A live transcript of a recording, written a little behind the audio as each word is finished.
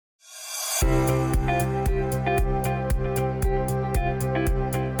Welcome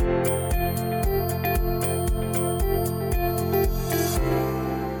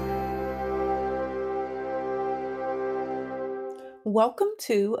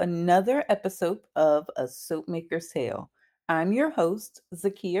to another episode of A Soap Maker's Tale. I'm your host,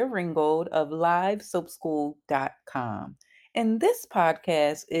 Zakia Ringgold of LiveSoapSchool.com. And this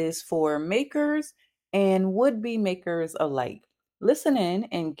podcast is for makers and would-be makers alike. Listen in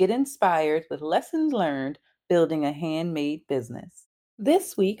and get inspired with lessons learned building a handmade business.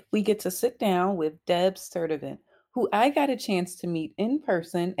 This week, we get to sit down with Deb Sturdivant, who I got a chance to meet in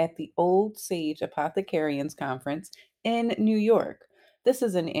person at the Old Sage Apothecarians Conference in New York. This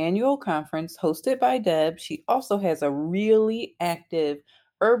is an annual conference hosted by Deb. She also has a really active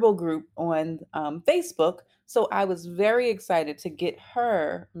herbal group on Facebook, so I was very excited to get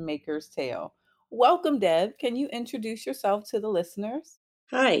her maker's tale. Welcome, Deb. Can you introduce yourself to the listeners?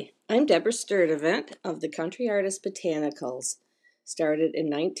 Hi, I'm Deborah Sturdivant of the Country Artist Botanicals. Started in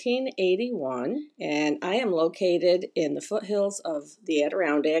 1981, and I am located in the foothills of the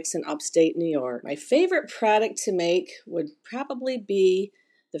Adirondacks in upstate New York. My favorite product to make would probably be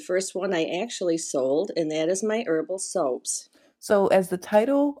the first one I actually sold, and that is my herbal soaps. So, as the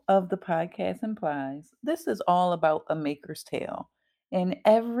title of the podcast implies, this is all about a maker's tale. And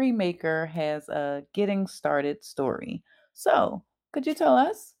every maker has a getting started story. So, could you tell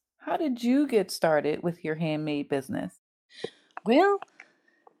us, how did you get started with your handmade business? Well,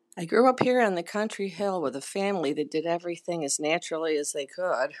 I grew up here on the country hill with a family that did everything as naturally as they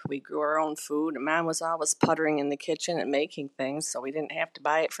could. We grew our own food, and Mom was always puttering in the kitchen and making things, so we didn't have to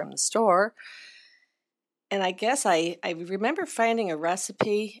buy it from the store. And I guess I remember finding a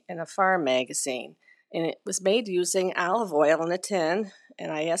recipe in a farm magazine, and it was made using olive oil in a tin.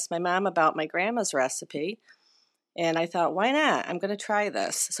 And I asked my mom about my grandma's recipe, and I thought, why not? I'm going to try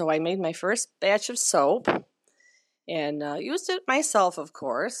this. So I made my first batch of soap and used it myself, of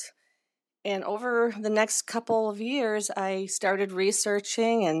course. And over the next couple of years, I started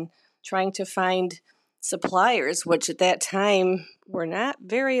researching and trying to find suppliers, which at that time were not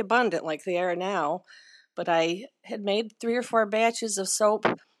very abundant like they are now. But I had made 3 or 4 batches of soap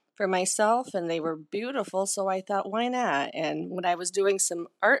for myself, and they were beautiful, so I thought, why not? And when I was doing some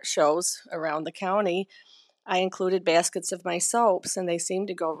art shows around the county, I included baskets of my soaps, and they seemed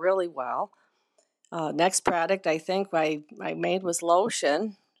to go really well. Next product I think I made was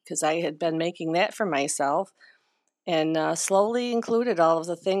lotion, because I had been making that for myself, and slowly included all of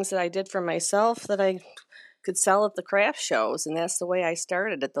the things that I did for myself that I could sell at the craft shows, and that's the way I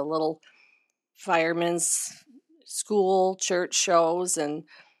started at the little firemen's school, church shows, and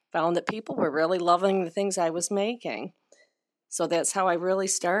found that people were really loving the things I was making. So that's how I really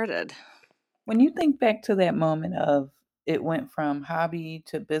started. When you think back to that moment of it went from hobby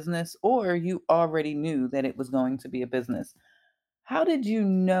to business, or you already knew that it was going to be a business, how did you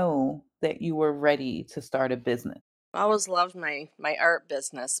know that you were ready to start a business? I always loved my art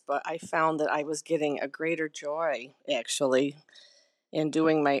business, but I found that I was getting a greater joy, actually, in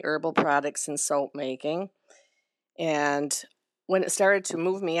doing my herbal products and soap making. And when it started to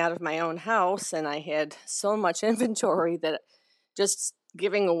move me out of my own house and I had so much inventory that just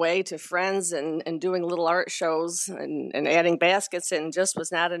giving away to friends and doing little art shows and adding baskets in just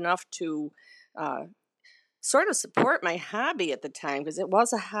was not enough to sort of support my hobby at the time, because it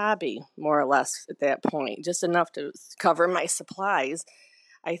was a hobby more or less at that point, just enough to cover my supplies.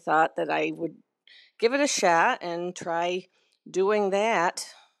 I thought that I would give it a shot and try doing that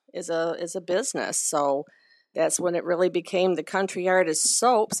as a business. So that's when it really became the Country Artist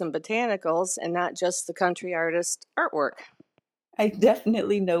Soaps and Botanicals, and not just the Country Artist Artwork. I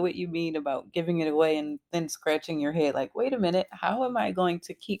definitely know what you mean about giving it away and then scratching your head like, wait a minute, how am I going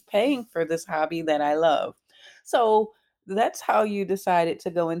to keep paying for this hobby that I love? So that's how you decided to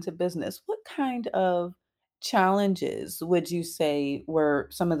go into business. What kind of challenges would you say were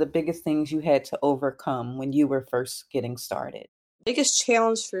some of the biggest things you had to overcome when you were first getting started? Biggest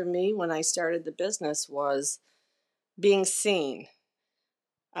challenge for me when I started the business was being seen.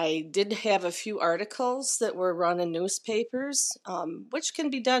 I did have a few articles that were run in newspapers, which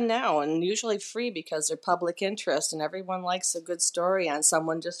can be done now and usually free because they're public interest, and everyone likes a good story on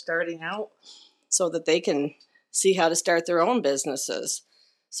someone just starting out so that they can see how to start their own businesses.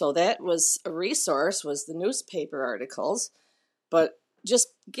 So that was a resource, was the newspaper articles. But just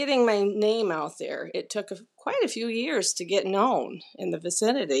getting my name out there, it took quite a few years to get known in the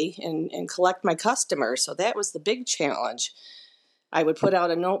vicinity and collect my customers. So that was the big challenge. I would put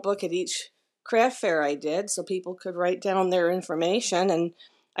out a notebook at each craft fair I did so people could write down their information. And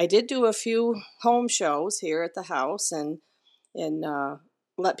I did do a few home shows here at the house and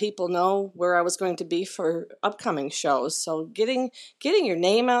let people know where I was going to be for upcoming shows. So getting your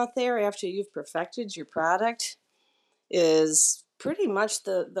name out there after you've perfected your product is pretty much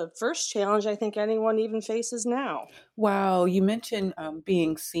the first challenge I think anyone even faces now. Wow, you mentioned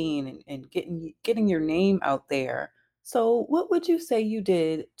being seen and getting your name out there. So, what would you say you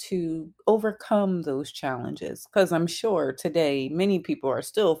did to overcome those challenges? Because I'm sure today many people are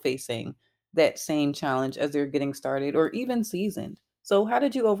still facing that same challenge as they're getting started or even seasoned. So, how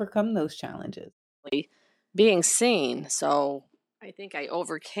did you overcome those challenges? Being seen. So I think I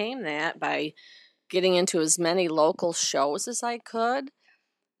overcame that by getting into as many local shows as I could,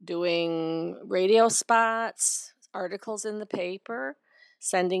 doing radio spots, articles in the paper,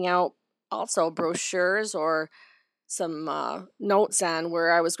 sending out also brochures or some notes on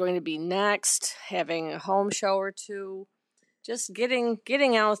where I was going to be next, having a home show or two. Just getting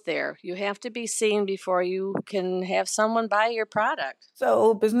out there. You have to be seen before you can have someone buy your product.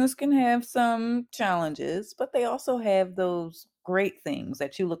 So business can have some challenges, but they also have those great things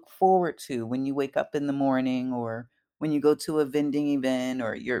that you look forward to when you wake up in the morning or when you go to a vending event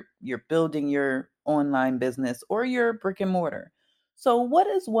or you're building your online business or your brick and mortar. So what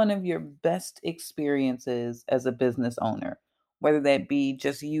is one of your best experiences as a business owner, whether that be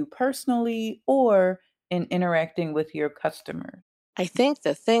just you personally or in interacting with your customers? I think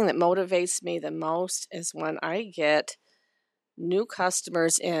the thing that motivates me the most is when I get new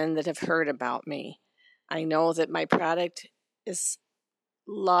customers in that have heard about me. I know that my product is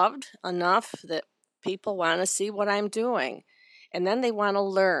loved enough that people want to see what I'm doing, and then they want to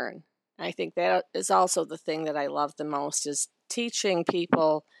learn. I think that is also the thing that I love the most is teaching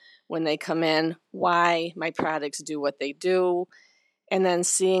people when they come in why my products do what they do, and then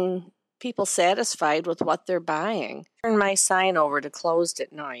seeing people satisfied with what they're buying. Turn my sign over to closed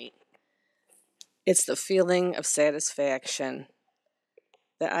at night. It's the feeling of satisfaction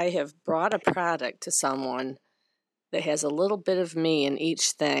that I have brought a product to someone that has a little bit of me in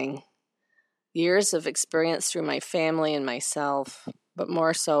each thing. Years of experience through my family and myself, but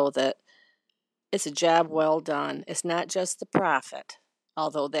more so that it's a job well done. It's not just the profit,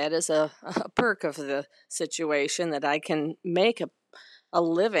 although that is a perk of the situation that I can make a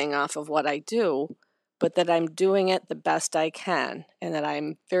living off of what I do, but that I'm doing it the best I can and that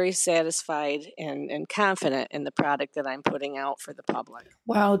I'm very satisfied and confident in the product that I'm putting out for the public.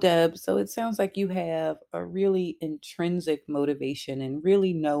 Wow, Deb. So it sounds like you have a really intrinsic motivation and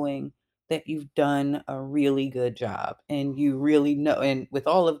really knowing that you've done a really good job. And you really know, and with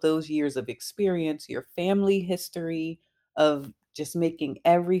all of those years of experience, your family history of just making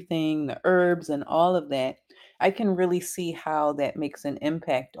everything, the herbs and all of that, I can really see how that makes an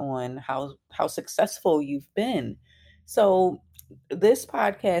impact on how successful you've been. So this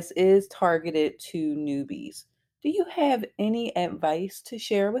podcast is targeted to newbies. Do you have any advice to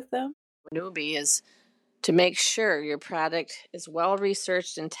share with them? Newbie is to make sure your product is well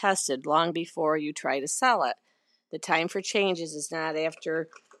researched and tested long before you try to sell it. The time for changes is not after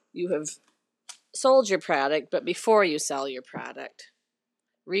you have sold your product, but before you sell your product.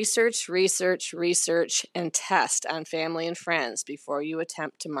 Research, research, research, and test on family and friends before you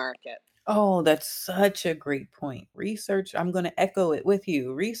attempt to market. Oh, that's such a great point. Research, I'm going to echo it with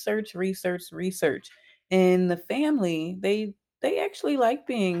you. Research, research, research. In the family, they actually like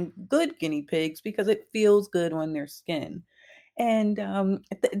being good guinea pigs because it feels good on their skin. And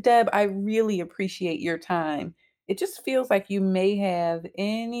Deb, I really appreciate your time. It just feels like you may have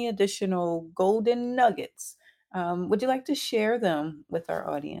any additional golden nuggets. Would you like to share them with our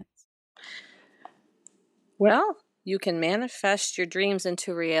audience? Well, you can manifest your dreams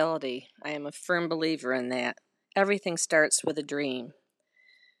into reality. I am a firm believer in that. Everything starts with a dream.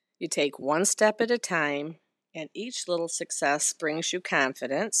 You take one step at a time, and each little success brings you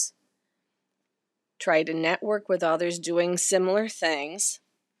confidence. Try to network with others doing similar things.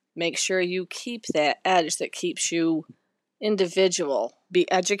 Make sure you keep that edge that keeps you individual. Be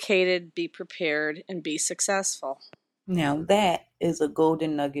educated, be prepared, and be successful. Now that is a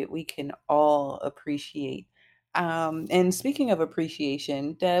golden nugget we can all appreciate. And speaking of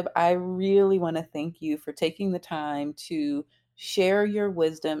appreciation, Deb, I really want to thank you for taking the time to share your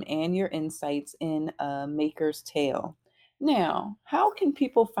wisdom and your insights in a Maker's Tale. Now, how can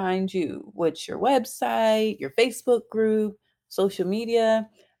people find you? What's your website, your Facebook group, social media?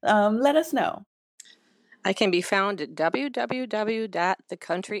 Let us know. I can be found at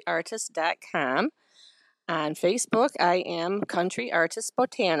www.thecountryartist.com. On Facebook, I am Country Artist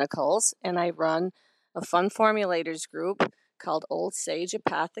Botanicals, and I run a fun formulators group called Old Sage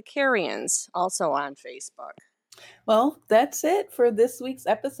Apothecarians, also on Facebook. Well, that's it for this week's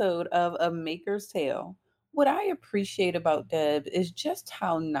episode of A Maker's Tale. What I appreciate about Deb is just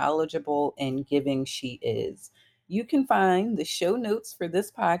how knowledgeable and giving she is. You can find the show notes for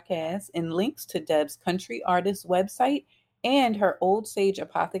this podcast and links to Deb's country artist website and her Old Sage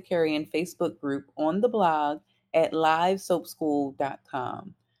Apothecary and Facebook group on the blog at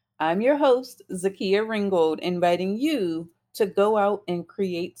livesoapschool.com. I'm your host, Zakia Ringgold, inviting you to go out and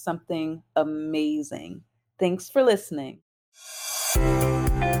create something amazing. Thanks for listening.